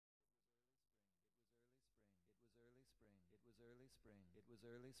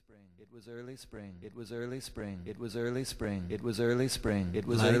It was early spring. It was early spring. It was early spring. It was early spring. It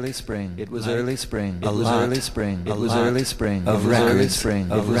was early spring. It was early spring. It was early spring. It was early spring. Of records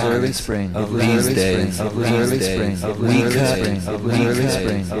spring. It was early spring. Of these days. Of early spring. We cut.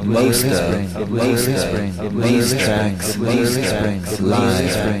 Most of these tracks.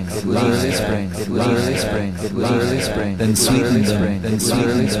 Live. Then sweeten them.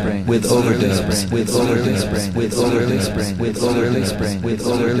 With overdubs. With early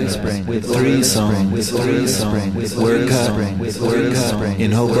spring, with three songs, work up,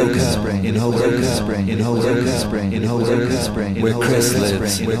 in Hoboken, where Chris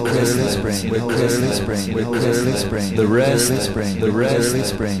lives, the rest,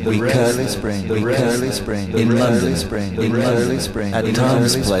 we cut, in London, at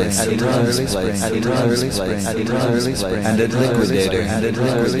Tom's place, and at Liquidator,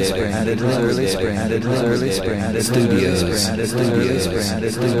 Studios.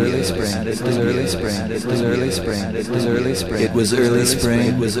 It was early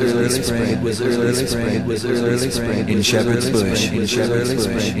spring. In Shepherd's Bush.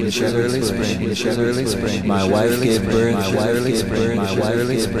 My wife gave birth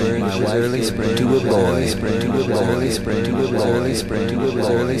to a boy.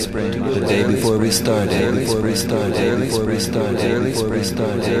 The day before we started.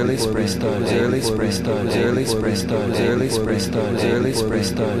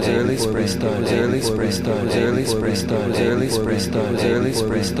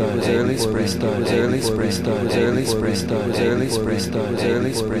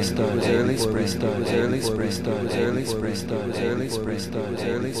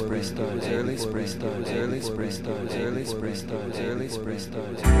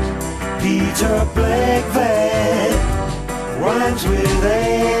 Peter Blegvad rhymes with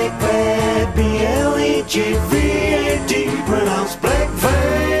Blegvad, B-L-E-G-V-A-D, pronounced Blegvad.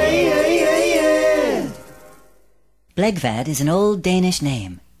 Blegvad is an old Danish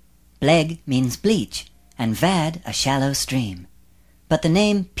name. Bleg means bleach, and vad a shallow stream. But the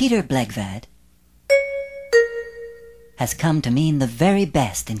name Peter Blegvad has come to mean the very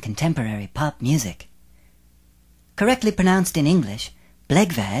best in contemporary pop music. Correctly pronounced in English,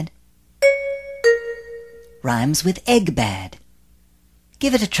 Blegvad rhymes with egg bad.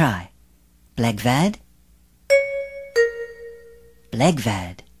 Give it a try. Blegvad,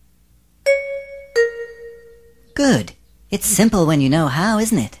 Blegvad. Good. It's simple when you know how,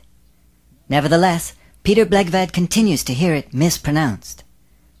 isn't it? Nevertheless, Peter Blegvad continues to hear it mispronounced.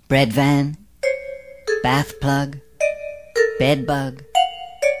 Bread van, bath plug, bed bug,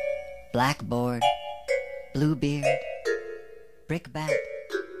 blackboard, bluebeard, brickbat,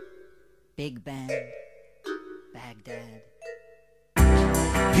 big band, Baghdad.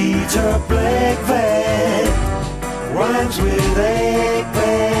 Peter Blegvad rhymes with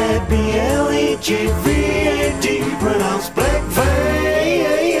Blegvad, B-L-E-G-V-A-D, pronounced Blegvad.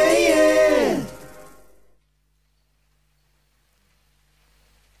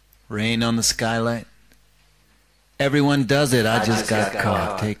 Rain on the skylight. Everyone does it. I just got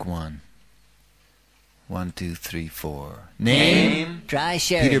caught. Take one. 1, 2, 3, 4. Name? Dry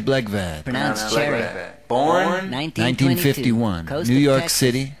sherry. Peter Blegvad. Pronounced cherry. Born? 1951. New York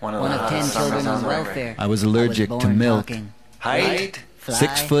City. One of 10 children on welfare. I was allergic to milk. Height?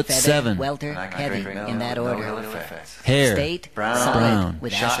 6'7". Welter, heavy, in that order. Hair? State? Brown. Solid,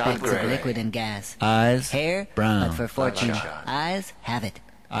 with aspects of liquid and gas. Eyes? Hair? Brown. But for fortune. Eyes? Have it.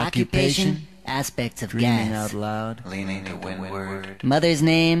 Occupation? Aspects of Dreaming gas. out loud. Leaning to windward. Mother's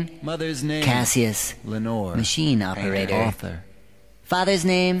name? Cassius. Lenore. Machine operator. Author. Father's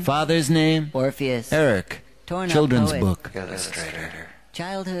name? Orpheus. Eric. Torn up Children's poet. book. Illustrator.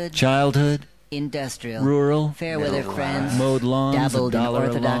 Childhood. Industrial. Rural. Fair weather friends. Mowed lawns. Dabbled in $1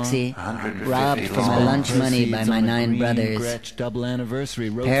 orthodoxy. 150 Robbed for my long. lunch money by my 9 brothers. Gretsch, double anniversary.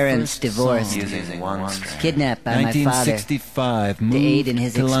 Wrote Parents first divorced. song. Using one string. Kidnapped by my father 1965. to Moved aid in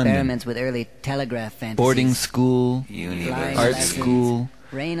his to London. experiments with early telegraph fantasies. Boarding school. University. Art lessons. school.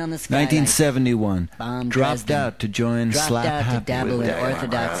 Rain on the skylight. 1971. Bombed Dropped Dresden. out to join Dropped Slapp out to Happy. dabble in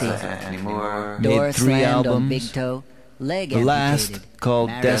orthodoxy. Anymore. Door Made 3 slammed on albums. big toe. Leg The last, amputated. called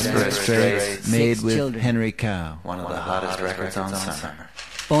Married Desperate man. Straits, made 6 with children. Henry Cow. One of the hottest records on summer.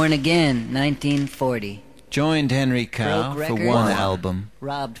 Born again, 1940. Joined Henry Cow Broke for records. one album.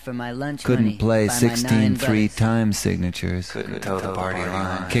 Robbed for my lunch money Couldn't play by my 16 9 three-time signatures. Couldn't toe the party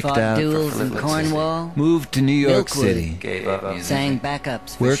line. Kicked Fought out. duels in Flipper Cornwall. Moved to New York Milkwood. City. Gave up music. Sang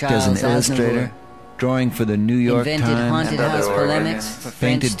backups for Worked as an Charles illustrator. Aznavour. Drawing for the New York Invented Times. haunted and house other polemics organs. for French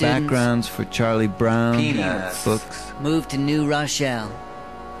Painted students. backgrounds for Charlie Brown. Peanuts. Books. Moved to New Rochelle.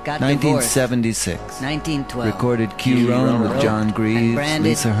 got divorced. 1976. 1912. Recorded Q Rome with John and Greaves, branded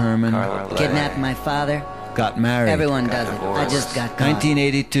Lisa Herman. Kidnapped my father. Got married. Everyone does it. I just got caught.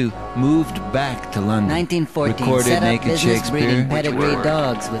 1982. Moved back to London. 1914. Recorded Set up Naked business Shakespeare. breeding pedigree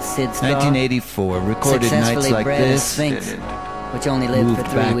dogs with Sid Straw. 1984. Recorded Successfully Nights Like bred a This. Sphinx, which only lived Moved for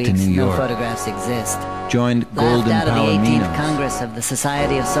 3 back to weeks. New No York. photographs exist. Joined Laughed Golden out of the 18th Palominos. Congress of the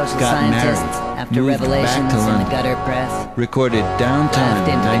Society of Social Got Scientists married. after Moved revelations back to in the London. gutter press. Recorded Downtown Laughed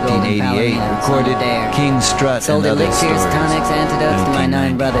in into the Golden 1988. Palominos Recorded on Dare. King Strut Sold and Other elixirs, Stories. tonics, antidotes to my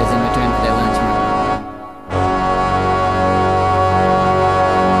 9 brothers in return for their lunch money.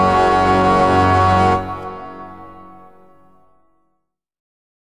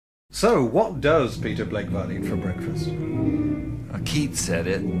 So, what does Peter Blegvad eat for breakfast? Keats said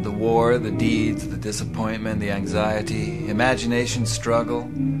it. The war, the deeds, the disappointment, the anxiety, imagination, struggle,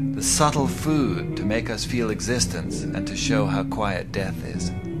 the subtle food to make us feel existence and to show how quiet death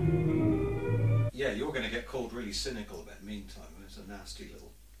is. Yeah, you're going to get called really cynical about Meantime. It's a nasty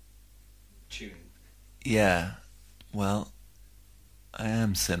little tune. Yeah, well, I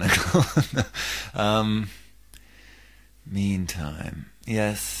am cynical. Meantime.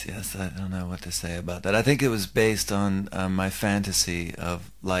 Yes, I don't know what to say about that. I think it was based on my fantasy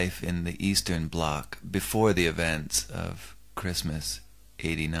of life in the Eastern Bloc before the events of Christmas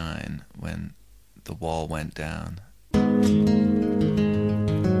 '89 when the wall went down.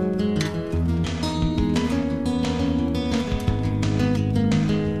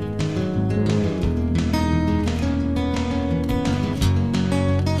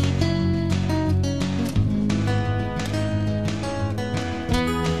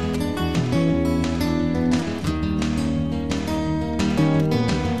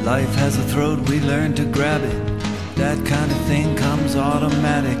 Life has a throat, we learn to grab it. That kind of thing comes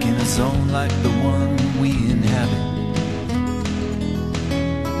automatic in a zone like the one we inhabit.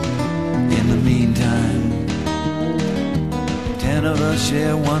 In the meantime, 10 of us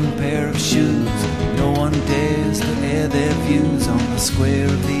share one pair of shoes. No one dares to air their views on the square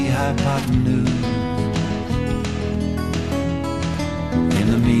of the hypotenuse. In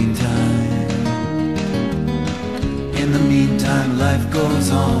the meantime, life goes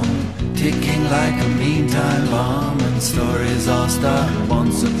on, ticking like a meantime bomb, and stories all start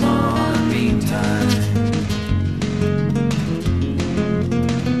once upon a meantime.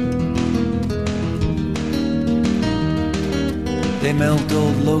 They melt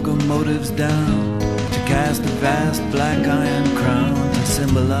old locomotives down to cast a vast black iron crown to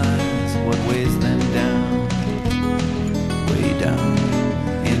symbolize what weighs them down, way down.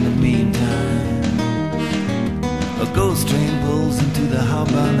 In the meantime, a ghost train pulls into the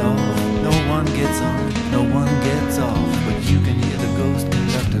Habanov. No one gets on, no one gets off, but you can hear the ghost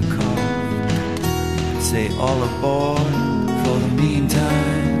conductor call and say all aboard for the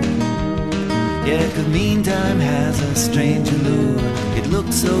meantime. Yeah, 'cause meantime has a strange allure. It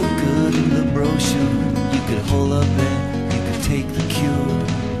looks so good in the brochure. You could hold up and you could take the cure.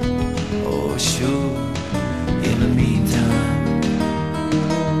 Oh sure, in the meantime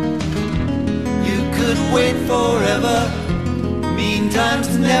could wait forever. Meantime's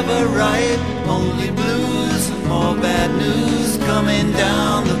never right. Only blues, more bad news coming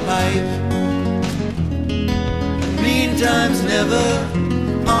down the pipe. Meantime's never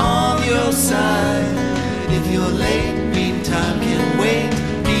on your side. If you're late, meantime can wait.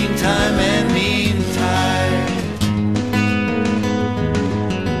 Meantime and meantime.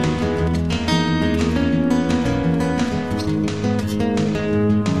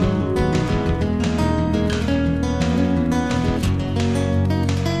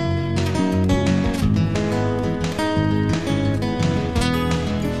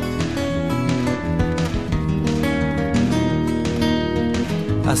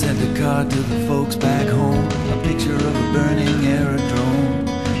 I sent a card to the folks back home, a picture of a burning aerodrome.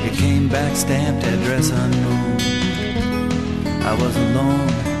 It came back stamped, address unknown. I was alone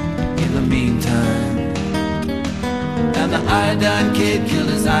in the meantime. And the iodine kid killed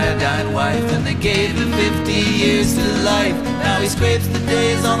his iodine wife, and they gave him 50 years to life. Now he scrapes the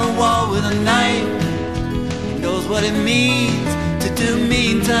days on a wall with a knife. He knows what it means to do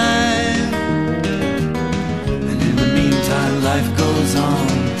meantime. And in the meantime, life goes on,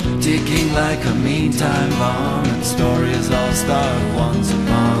 ticking like a meantime bomb, and stories all start once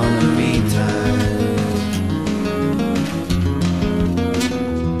upon a meantime.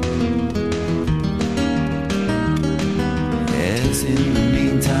 Yes, in the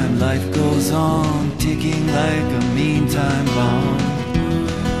meantime, life goes on, ticking like a meantime bomb.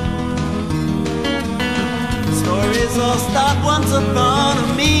 Stories all start once upon a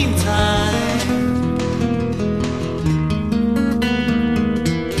meantime.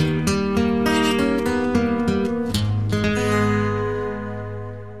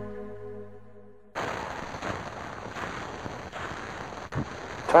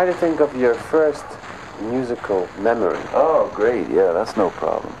 Try to think of your first musical memory. Oh, great. Yeah, that's no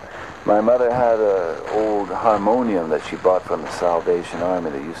problem. My mother had an old harmonium that she bought from the Salvation Army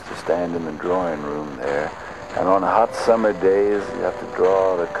that used to stand in the drawing room there. And on hot summer days, you have to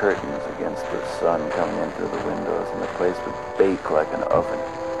draw the curtains against the sun coming into the windows, and the place would bake like an oven.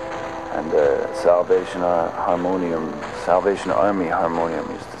 And the Salvation Army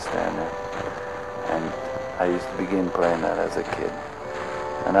harmonium used to stand there. And I used to begin playing that as a kid.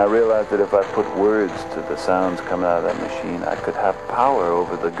 And I realized that if I put words to the sounds coming out of that machine, I could have power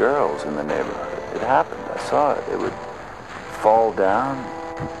over the girls in the neighborhood. It happened. I saw it. They would fall down,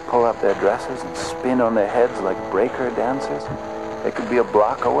 pull up their dresses, and spin on their heads like breaker dancers. They could be a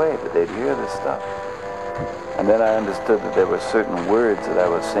block away, but they'd hear this stuff. And then I understood that there were certain words that I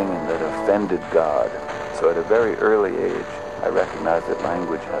was singing that offended God. So at a very early age, I recognized that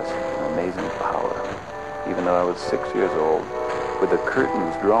language has an amazing power. Even though I was 6 years old, with the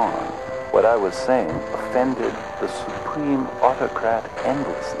curtains drawn, what I was saying offended the supreme autocrat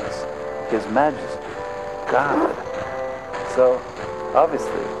endlessness, His Majesty, God. So,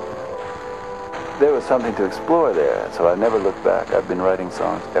 obviously, there was something to explore there, so I never looked back. I've been writing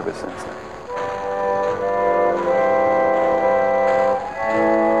songs ever since then.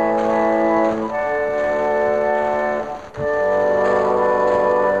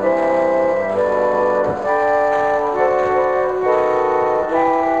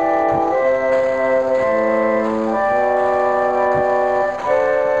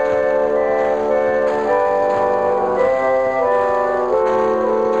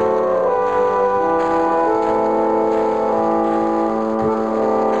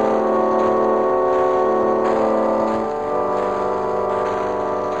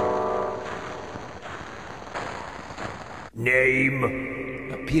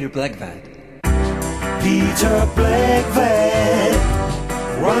 Peter Blegvad. Peter Blegvad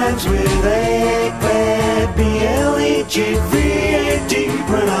rhymes with Eggvad, B-L-E-G-V-A-D,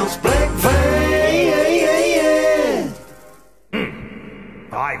 pronounced Blegvad.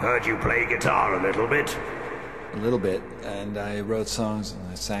 I've heard you play guitar a little bit. A little bit, and I wrote songs and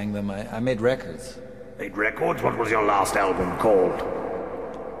I sang them. I made records. Made records? What was your last album called?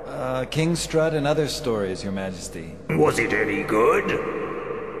 King Strut and Other Stories, Your Majesty. Was it any good?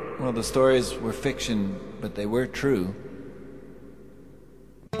 Well, the stories were fiction, but they were true.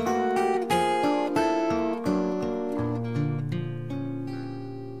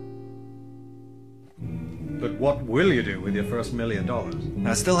 But what will you do with your first $1 million?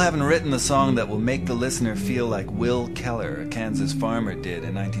 I still haven't written the song that will make the listener feel like Will Keller, a Kansas farmer, did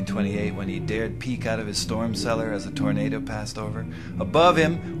in 1928 when he dared peek out of his storm cellar as a tornado passed over. Above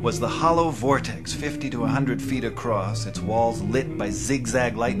him was the hollow vortex, 50 to 100 feet across, its walls lit by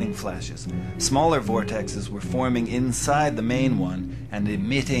zigzag lightning flashes. Smaller vortexes were forming inside the main one and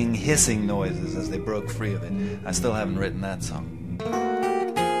emitting hissing noises as they broke free of it. I still haven't written that song.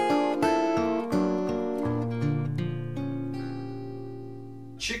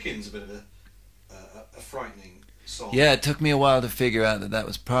 Chicken's a bit of a frightening song. Yeah, it took me a while to figure out that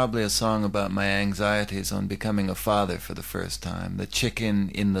was probably a song about my anxieties on becoming a father for the first time. The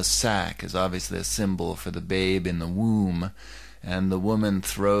chicken in the sack is obviously a symbol for the babe in the womb, and the woman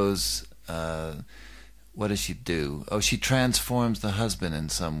throws... what does she do? Oh, she transforms the husband in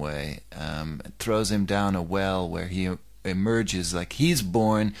some way, throws him down a well where he emerges like he's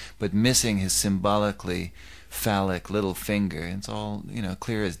born, but missing his symbolically phallic little finger. It's all,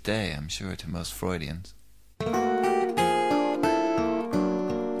 clear as day, I'm sure, to most Freudians. A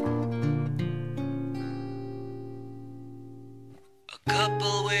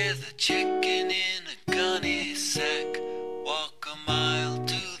couple with a chicken in a gunny sack walk a mile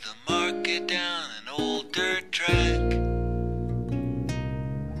to the market down an old dirt track.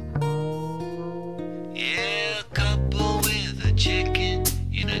 Yeah, a couple with a chicken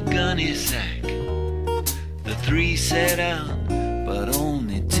in a gunny sack. The three set out, but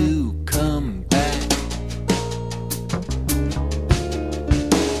only two come back.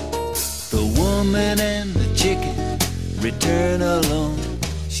 The woman and the chicken return alone.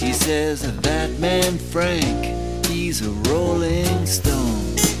 She says of that man Frank, he's a rolling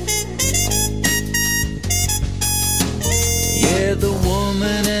stone. Yeah, the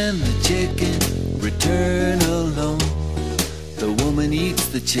woman and the chicken return alone. The woman eats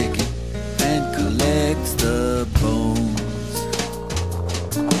the chicken and collects the bones.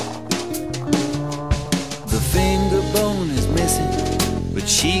 The finger bone is missing, but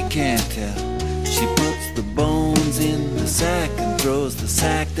she can't tell. She puts the bones in the sack and throws the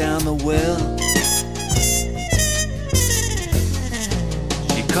sack down the well.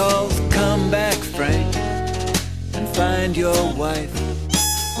 She calls, "Come back, Frank, and find your wife."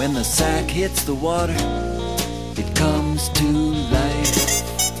 When the sack hits the water, it comes to life.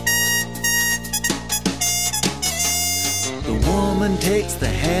 The woman takes the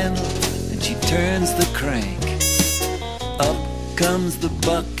handle and she turns the crank. Up comes the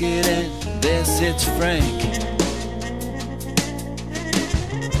bucket and there sits Frank.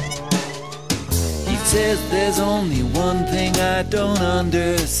 He says there's only one thing I don't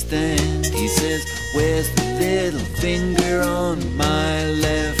understand. He says, where's the little finger on my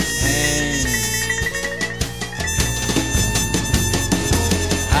left hand?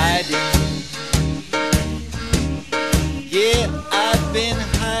 Hiding. Yeah, I've been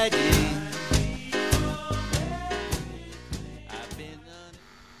hiding.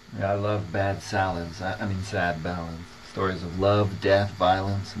 I love bad salads. I mean sad ballads. Stories of love, death,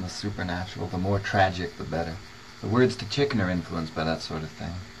 violence, and the supernatural. The more tragic, the better. The words to Chicken are influenced by that sort of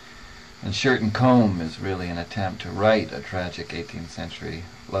thing. And Shirt and Comb is really an attempt to write a tragic 18th century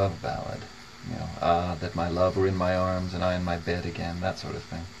love ballad. You know, that my love were in my arms and I in my bed again, that sort of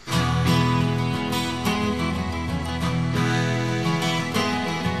thing.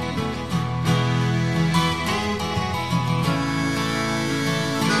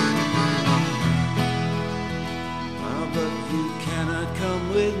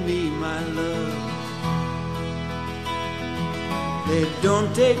 They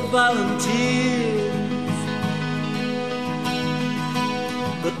don't take volunteers,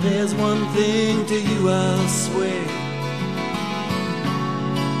 but there's one thing to you I'll swear.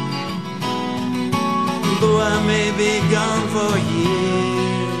 Though I may be gone for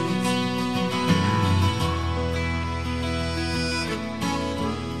years,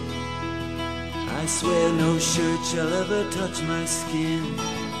 I swear no shirt shall ever touch my skin,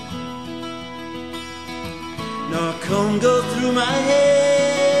 nor comb go through my hair.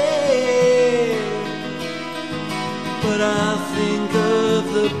 But I'll think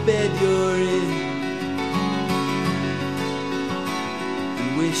of the bed you're in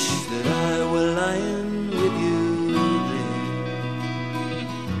and wish that I were lying with you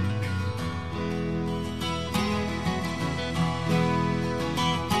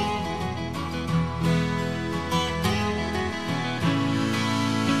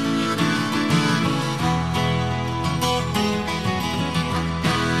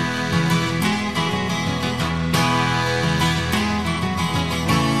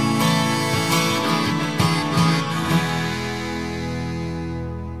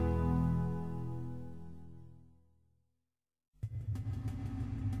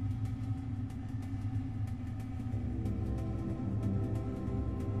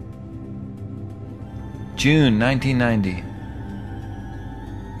June 1990.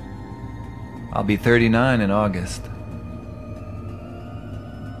 I'll be 39 in August.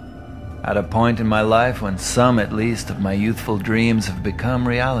 At a point in my life when some, at least, of my youthful dreams have become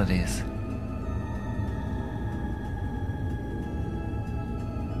realities.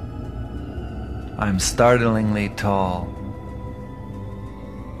 I'm startlingly tall,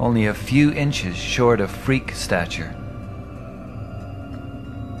 only a few inches short of freak stature.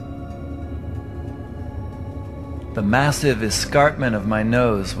 The massive escarpment of my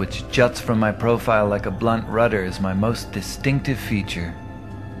nose, which juts from my profile like a blunt rudder, is my most distinctive feature.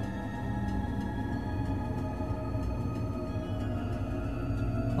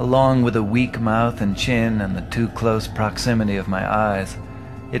 Along with a weak mouth and chin and the too close proximity of my eyes,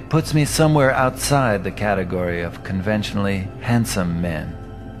 it puts me somewhere outside the category of conventionally handsome men.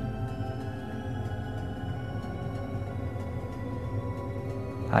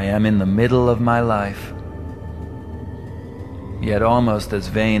 I am in the middle of my life, yet almost as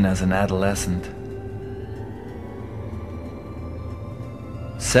vain as an adolescent.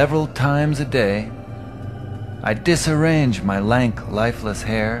 Several times a day, I disarrange my lank, lifeless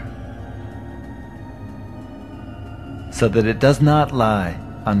hair so that it does not lie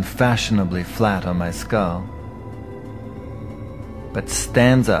unfashionably flat on my skull, but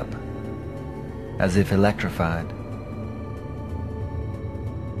stands up as if electrified.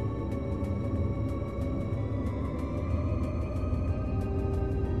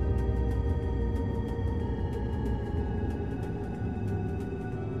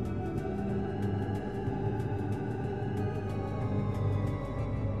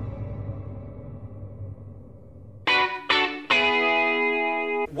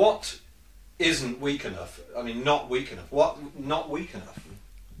 What isn't weak enough? I mean, not weak enough. What not weak enough?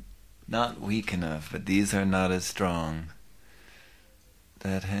 Not weak enough, but these are not as strong.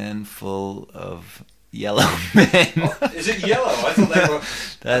 That handful of yellow men. Oh, is it yellow? I thought they were.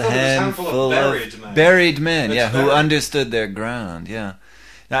 That I thought handful it was a handful of buried men. Buried men, It's yeah, who buried. understood their ground, yeah.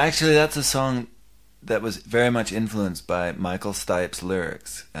 Now, actually, that's a song that was very much influenced by Michael Stipe's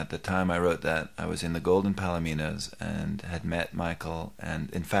lyrics. At the time I wrote that, I was in the Golden Palominos and had met Michael and,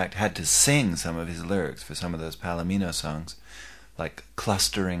 in fact, had to sing some of his lyrics for some of those Palomino songs, like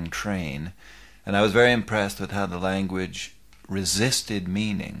Clustering Train. And I was very impressed with how the language resisted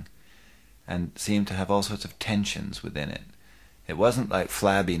meaning and seemed to have all sorts of tensions within it. It wasn't like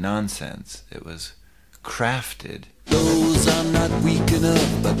flabby nonsense. It was crafted. Those are not weak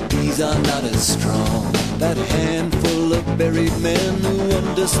enough, but these are not as strong. That handful of buried men who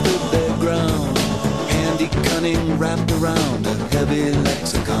understood their ground. Handy cunning wrapped around a heavy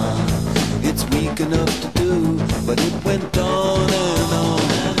lexicon. It's weak enough to do, but it went on and on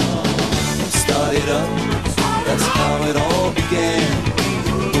and on. Started up, that's how it all began.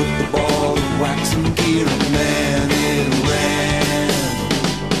 Put the ball in wax and gear and man, it ran.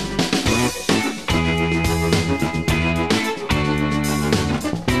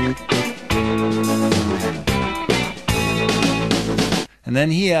 And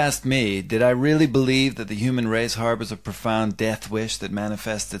then he asked me, did I really believe that the human race harbors a profound death wish that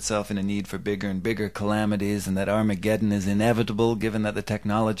manifests itself in a need for bigger and bigger calamities, and that Armageddon is inevitable given that the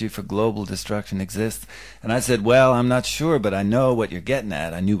technology for global destruction exists? And I said, well, I'm not sure, but I know what you're getting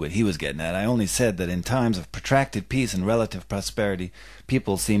at. I knew what he was getting at. I only said that in times of protracted peace and relative prosperity,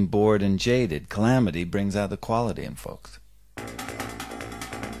 people seem bored and jaded. Calamity brings out the quality in folks.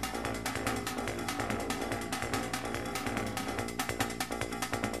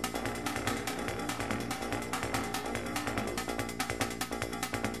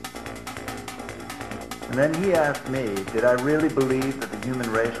 And then he asked me, did I really believe that the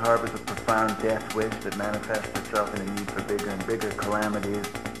human race harbors a profound death wish that manifests itself in a need for bigger and bigger calamities?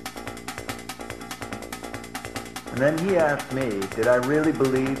 And then he asked me, did I really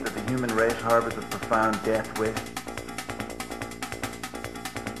believe that the human race harbors a profound death wish?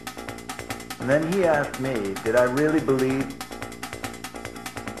 And then he asked me, did I really believe?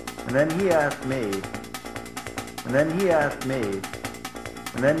 And then he asked me, and then he asked me,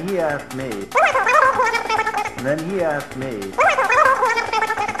 and then he asked me, and then he asked me,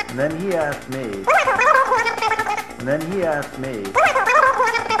 and then he asked me, and then he asked me,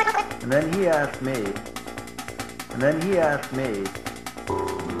 and then he asked me, and then he asked me,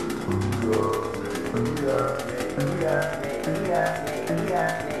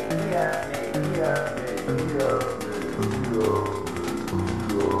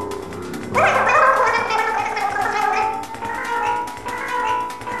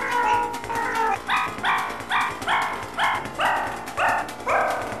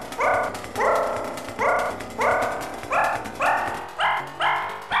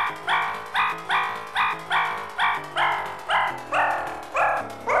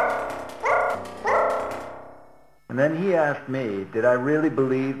 and then he asked me, did I really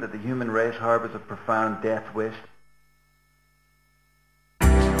believe that the human race harbors a profound death wish?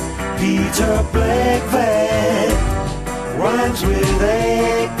 Peter Blegvad rhymes with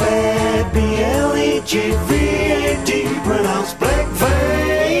Blegvad, B-L-E-G-V-A-D, pronounced Blegvad.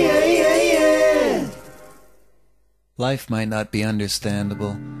 Life might not be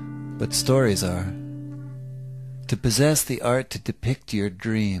understandable, but stories are. To possess the art to depict your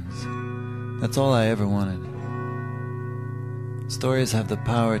dreams, that's all I ever wanted. Stories have the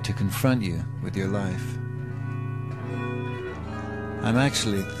power to confront you with your life. I'm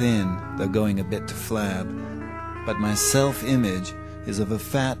actually thin, though going a bit to flab, but my self-image is of a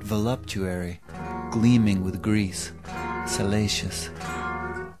fat voluptuary, gleaming with grease, salacious.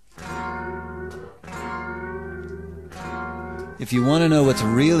 If you want to know what's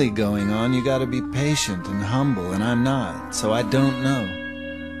really going on, you gotta be patient and humble, and I'm not, so I don't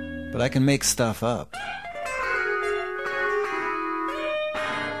know. But I can make stuff up.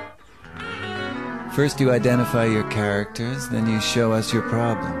 First you identify your characters, then you show us your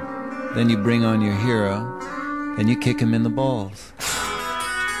problem. Then you bring on your hero, then you kick him in the balls.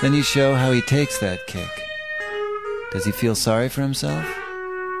 Then you show how he takes that kick. Does he feel sorry for himself?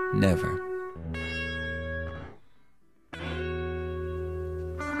 Never.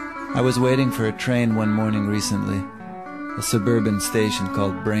 I was waiting for a train one morning recently, a suburban station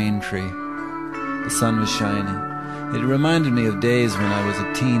called Braintree. The sun was shining. It reminded me of days when I was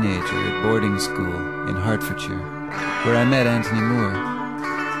a teenager at boarding school in Hertfordshire, where I met Anthony Moore.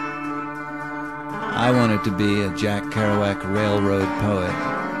 I wanted to be a Jack Kerouac railroad poet,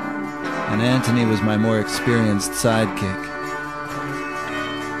 and Anthony was my more experienced sidekick.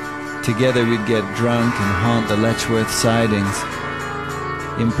 Together we'd get drunk and haunt the Letchworth sidings,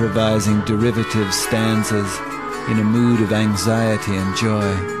 improvising derivative stanzas in a mood of anxiety and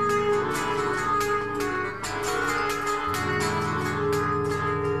joy.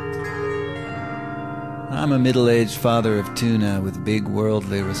 I'm a middle-aged father of two now with big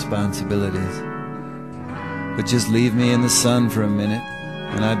worldly responsibilities. But just leave me in the sun for a minute,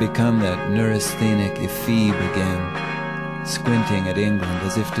 and I become that neurasthenic ephebe again, squinting at England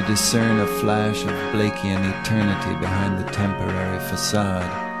as if to discern a flash of Blakean eternity behind the temporary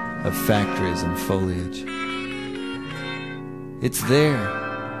facade of factories and foliage. It's there,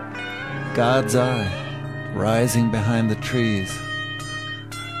 God's eye, rising behind the trees.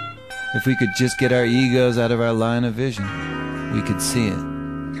 If we could just get our egos out of our line of vision, we could see it.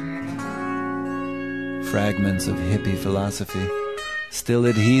 Fragments of hippie philosophy, still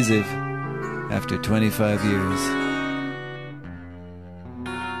adhesive after 25 years.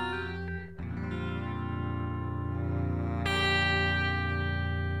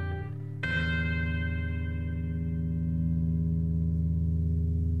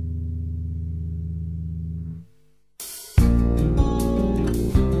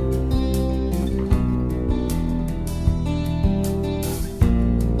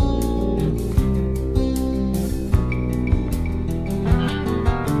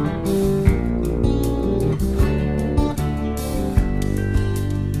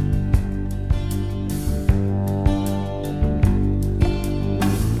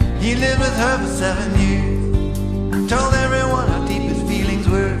 He lived with her for 7 years, told everyone how deep his feelings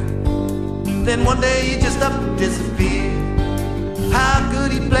were. Then one day he just up and disappeared. How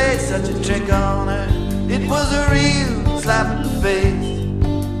could he play such a trick on her? It was a real slap in the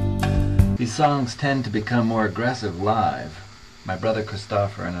face. These songs tend to become more aggressive live. My brother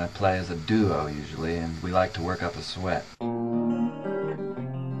Christopher and I play as a duo usually, and we like to work up a sweat.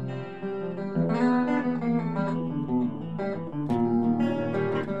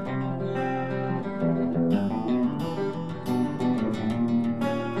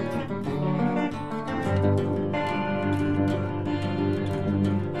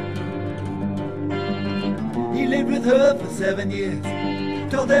 He lived with her for 7 years,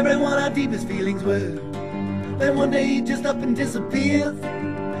 told everyone how deep his feelings were. Then one day he just up and disappeared.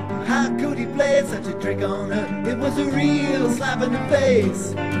 How could he play such a trick on her? It was a real slap in the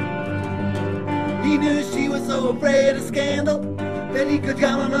face. He knew she was so afraid of scandal that he could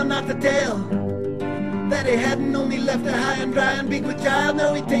count on her not to tell. That he hadn't only left her high and dry and big with child,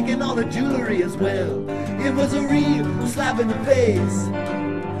 no, he'd taken all her jewelry as well. It was a real slap in the face.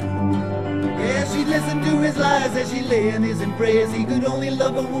 Yeah, she listened to his lies as she lay in his embrace. He could only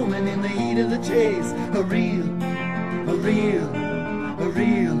love a woman in the heat of the chase. A real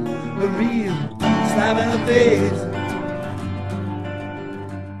slap in the face.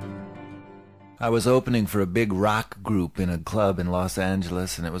 I was opening for a big rock group in a club in Los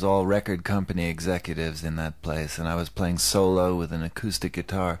Angeles, and it was all record company executives in that place, and I was playing solo with an acoustic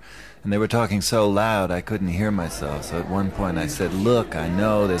guitar, and they were talking so loud I couldn't hear myself. So at one point I said, look, I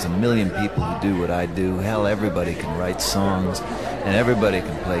know there's a million people who do what I do. Hell, everybody can write songs and everybody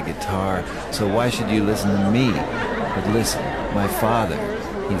can play guitar, so why should you listen to me? But listen, my father,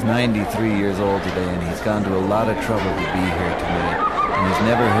 he's 93 years old today, and he's gone to a lot of trouble to be here tonight, and he's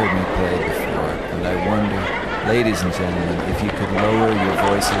never heard me play before. And I wonder, ladies and gentlemen, if you could lower your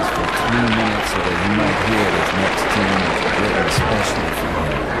voices for 3 minutes so that he might hear this next tune that's written especially for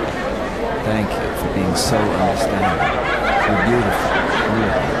him. Thank you for being so understanding. You're beautiful,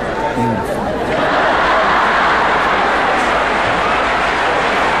 really, beautiful.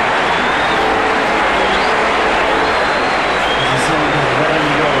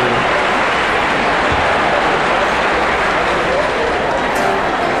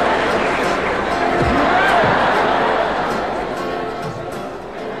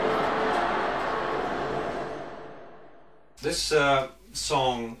 This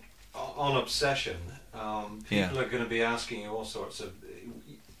song on Obsession, people are going to be asking you all sorts of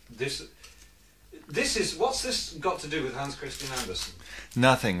this is, what's this got to do with Hans Christian Andersen?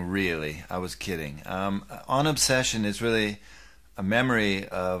 Nothing really. I was kidding. On Obsession is really a memory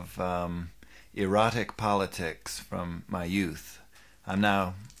of erotic politics from my youth. I'm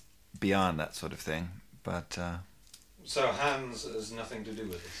now beyond that sort of thing, but so Hans has nothing to do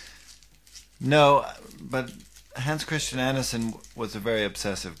with it? No, but Hans Christian Andersen was a very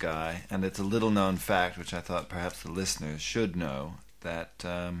obsessive guy, and it's a little-known fact, which I thought perhaps the listeners should know, that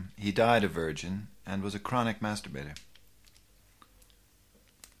he died a virgin and was a chronic masturbator.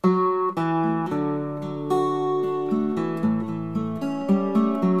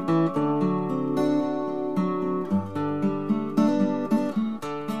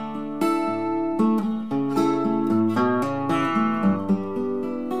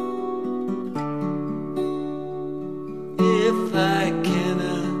 If I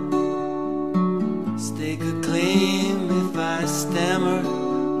cannot stake a claim, if I stammer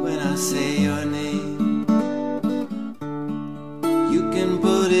when I say your name,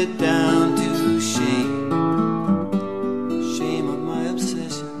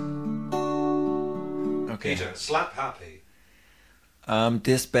 Okay. Peter, Slapp Happy.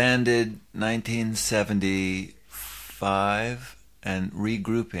 Disbanded 1975 and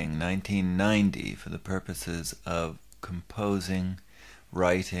regrouping 1990 for the purposes of composing,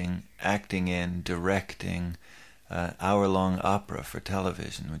 writing, acting in, directing hour-long opera for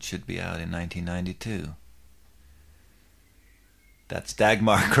television, which should be out in 1992. That's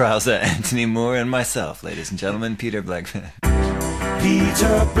Dagmar Krause, Anthony Moore, and myself, ladies and gentlemen, Peter Blegvad.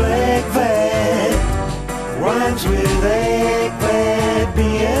 Peter Blegvad rhymes with Blegvad,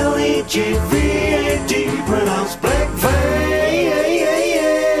 B-L-E-G-V-A-D, pronounced Blegvad.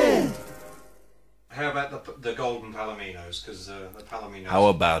 How about the Golden Palominos? Because the Palominos... How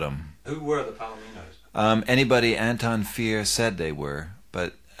about them? Who were the Palominos? Anybody Anton Fier said they were,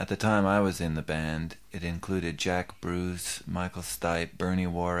 but at the time I was in the band, it included Jack Bruce, Michael Stipe, Bernie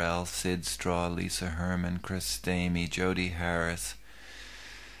Worrell, Sid Straw, Lisa Herman, Chris Stamey, Jody Harris,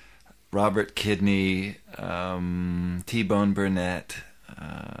 Robert Kidney, T-Bone Burnett,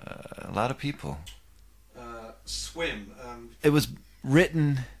 a lot of people. Swim. It was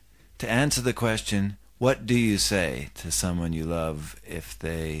written to answer the question, what do you say to someone you love if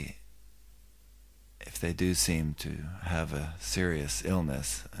they do seem to have a serious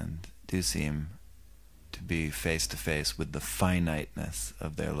illness and do seem to be face to face with the finiteness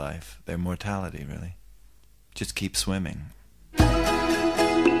of their life, their mortality, really? Just keep swimming.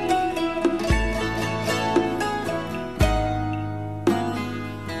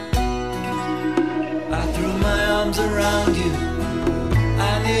 I threw my arms around you,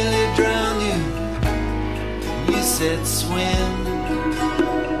 I nearly drowned you. You said swim.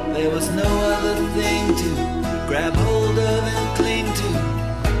 There was no other thing to grab hold of and cling to.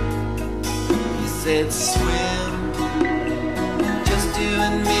 You said swim, just you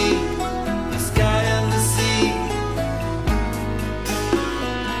and me, the sky and the sea.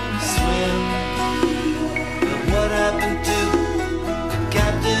 Swim, but what happened to the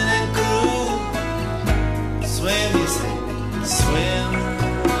captain and crew? Swim, you say, swim.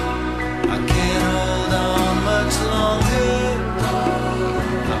 I can't hold on much longer.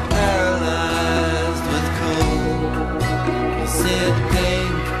 I'm paralyzed with cold. You said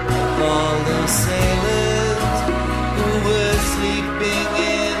think of all those sailors who were sleeping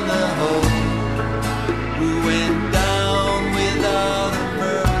in the hold, who went down without a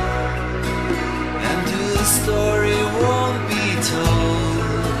murmur, and whose the story won't be told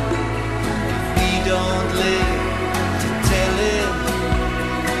if we don't live to tell it.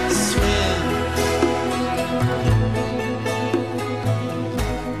 Swim.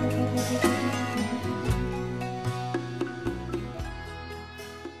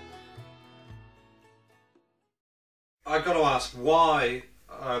 I've got to ask, why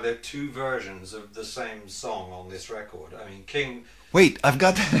are there two versions of the same song on this record? I mean, King... Wait, I've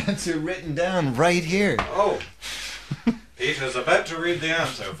got that answer written down right here. Oh, Peter's about to read the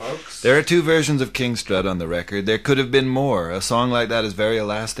answer, folks. There are two versions of King Strut on the record. There could have been more. A song like that is very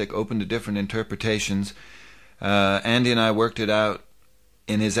elastic, open to different interpretations. Andy and I worked it out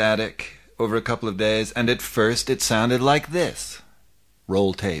in his attic over a couple of days, and at first it sounded like this.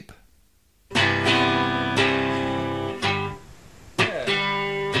 Roll tape.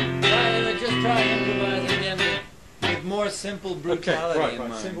 Try improvising again with more simple brutality in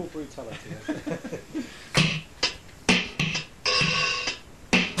mind. Simple brutality.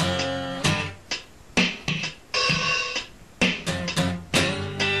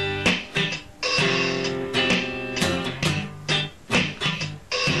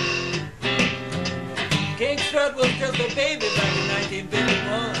 King Strut was just a baby back in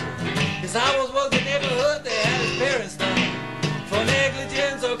 1951. His house was the neighborhood they had his parents done. For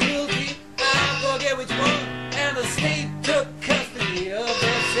negligence or cruelty, I forget which one, and the state took custody of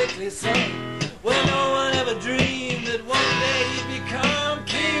their sickly son. Well, no one ever dreamed that one day he'd become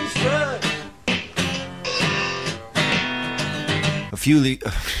King Strut. A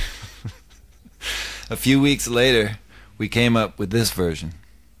few weeks later, we came up with this version.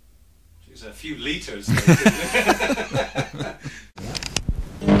 Jeez, a few liters later.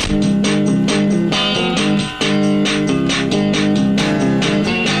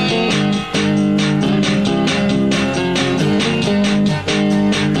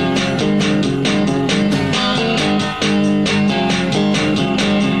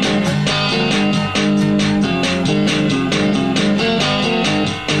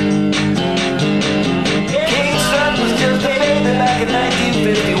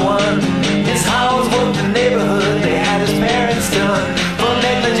 His house was the neighborhood, they had his parents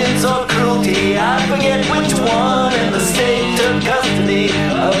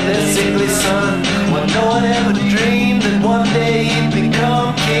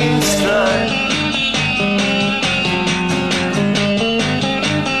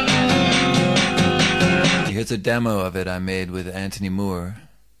Here's a demo of it I made with Anthony Moore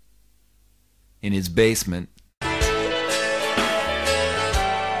in his basement. Short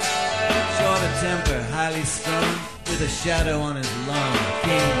of temper, highly strung, with a shadow on his lung.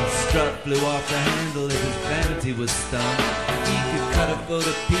 King Strut flew off the handle if his vanity was stung. He could cut a boat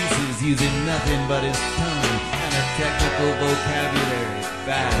to pieces using nothing but his tongue, and a technical vocabulary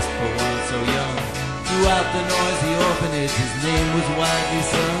vast for one so young. Throughout the noisy orphanage, his name was widely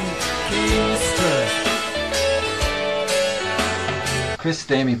sung. King Strut. Chris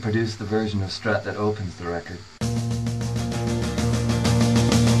Stamey produced the version of Strut that opens the record.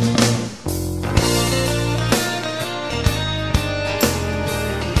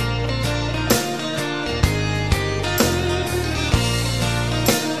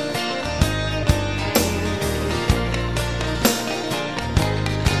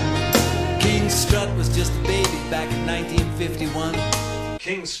 King Strut was just a baby back in 1951.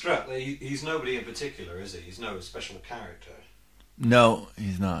 King Strut, he's nobody in particular, is he? He's no special character. No,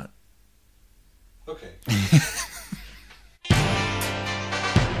 he's not. Okay.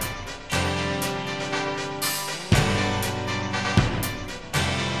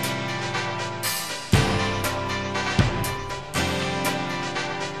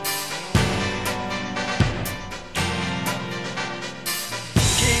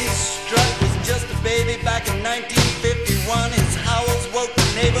 Baby back in 1951, his howls woke the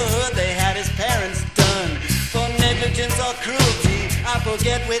neighborhood. They had his parents done for negligence or cruelty, I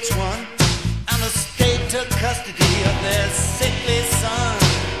forget which one. And the state took custody of their sickly son.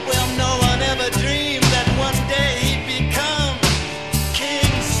 Well, no one ever dreamed that one day he'd become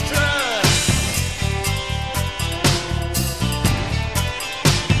King Strut.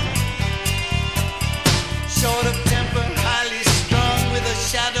 Short of temper, highly strung, with a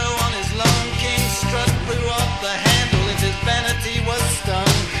shadow on his lung, King Strut blew off the handle if his vanity was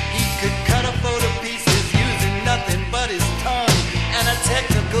stung. He could cut a boat to pieces using nothing but his tongue, and a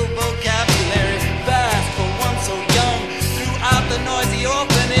technical vocabulary vast for one so young. Throughout the noisy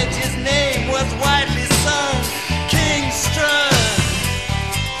orphanage, his name was widely sung. King Strut.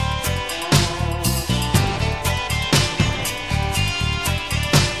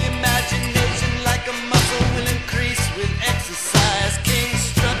 Imagination like a muscle will increase with exercise. King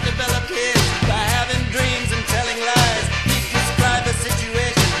Strut developed his by having dreams and telling lies. He'd describe a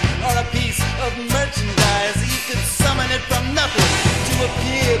situation or a piece of merchandise. He could summon it from nothing to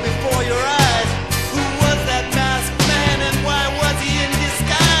appear before your eyes. Who was that masked man and why was he in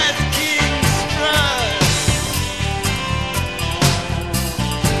disguise? King Strut.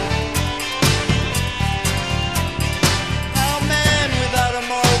 Our man without a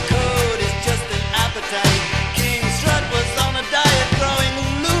moral code is just an appetite. King Strut was on a diet, growing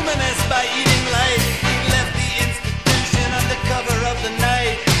luminous by eating light. He left the institution under cover of the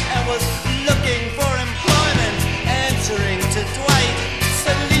night and was looking for employment, answering to Dwight,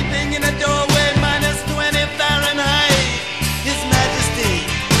 sleeping in a doorway minus 20 Fahrenheit. His Majesty,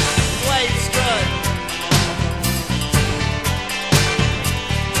 Dwight Strut.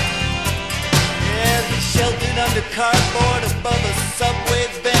 Yeah, he sheltered under cardboard above a subway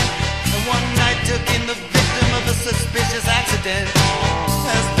vent, and one night took in the victim of a suspicious accident.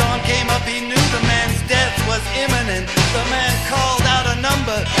 As dawn came up, he knew the man's death was imminent. The man called out a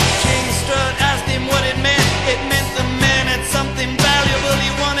number. King Strut asked him what it meant. It meant the man had something valuable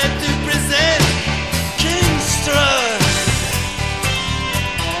he wanted to present. King Strut.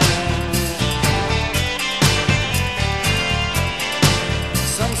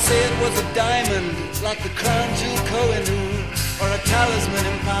 Some say it was a diamond, like the crown jewel Kohinoor, or a talisman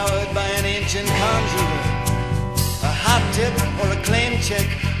empowered by an ancient conjurer. A hot tip or a claim check,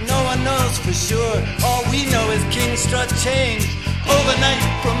 no one knows for sure. All we know is King Strut changed overnight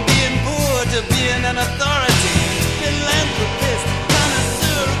from being poor to being an authority. Philanthropist,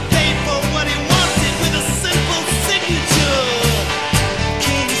 connoisseur, paid for what he wanted with a simple signature.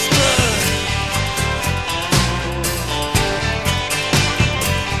 King Strut.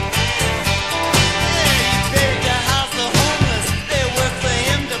 Yeah, he buried to house the homeless. They worked for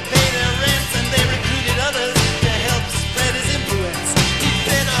him to pay their rents, and they recruited others to help spread his influence. He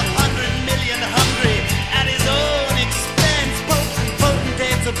fed 100 million hungry at his own expense. Popes and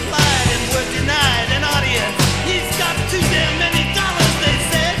potentates applied and were denied an audience. He's got too damn many dollars, they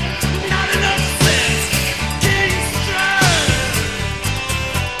said, not enough sense. King Strut.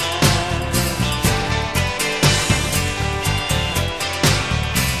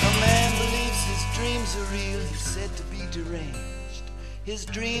 A man believes his dreams are real, he's said to be deranged. His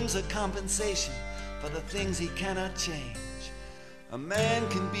dreams are compensation for the things he cannot change. A man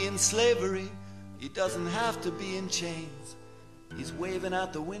can be in slavery, he doesn't have to be in chains. He's waving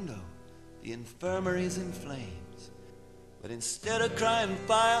out the window the infirmary's in flames. But instead of crying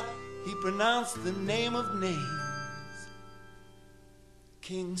fire, he pronounced the name of names.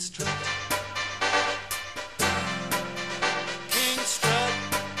 King Strut.